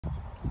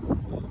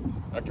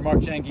Dr. Mark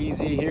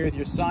Changizi here with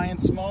your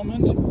science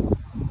moment.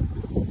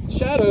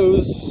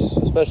 Shadows,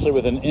 especially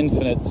with an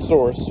infinite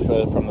source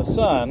from the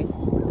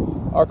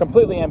sun, are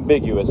completely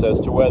ambiguous as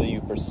to whether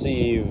you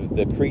perceive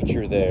the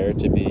creature there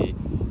to be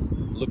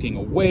looking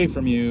away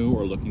from you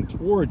or looking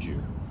toward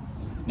you.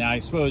 Now, I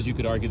suppose you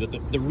could argue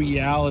that the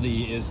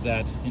reality is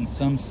that, in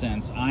some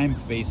sense, I'm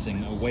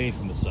facing away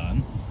from the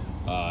sun,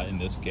 in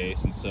this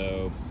case, and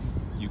so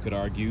you could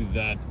argue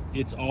that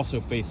it's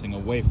also facing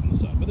away from the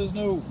sun. But there's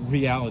no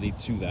reality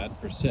to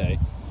that, per se.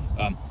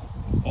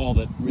 All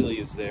that really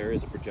is there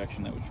is a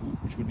projection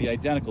which would be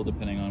identical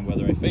depending on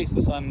whether I face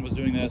the sun and was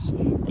doing this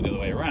or the other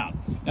way around.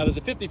 Now, there's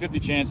a 50-50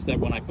 chance that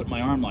when I put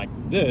my arm like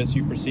this,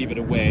 you perceive it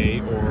away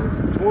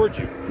or towards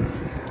you.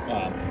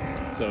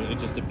 So it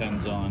just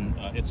depends on,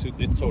 it's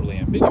totally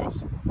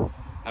ambiguous.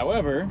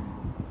 However,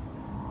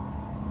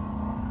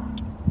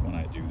 when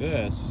I do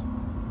this,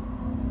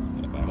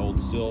 and if I hold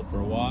still for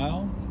a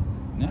while,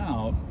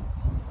 now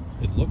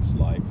it looks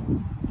like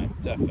I'm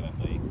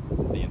definitely,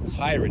 the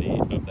entirety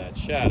of that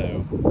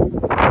shadow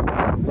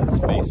is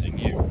facing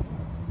you.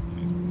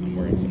 I'm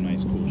wearing some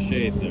nice cool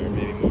shades there,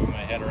 maybe moving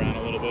my head around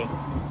a little bit.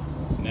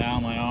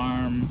 Now my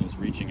arm is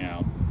reaching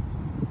out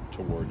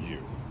towards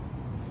you.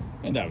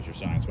 And that was your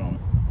science moment.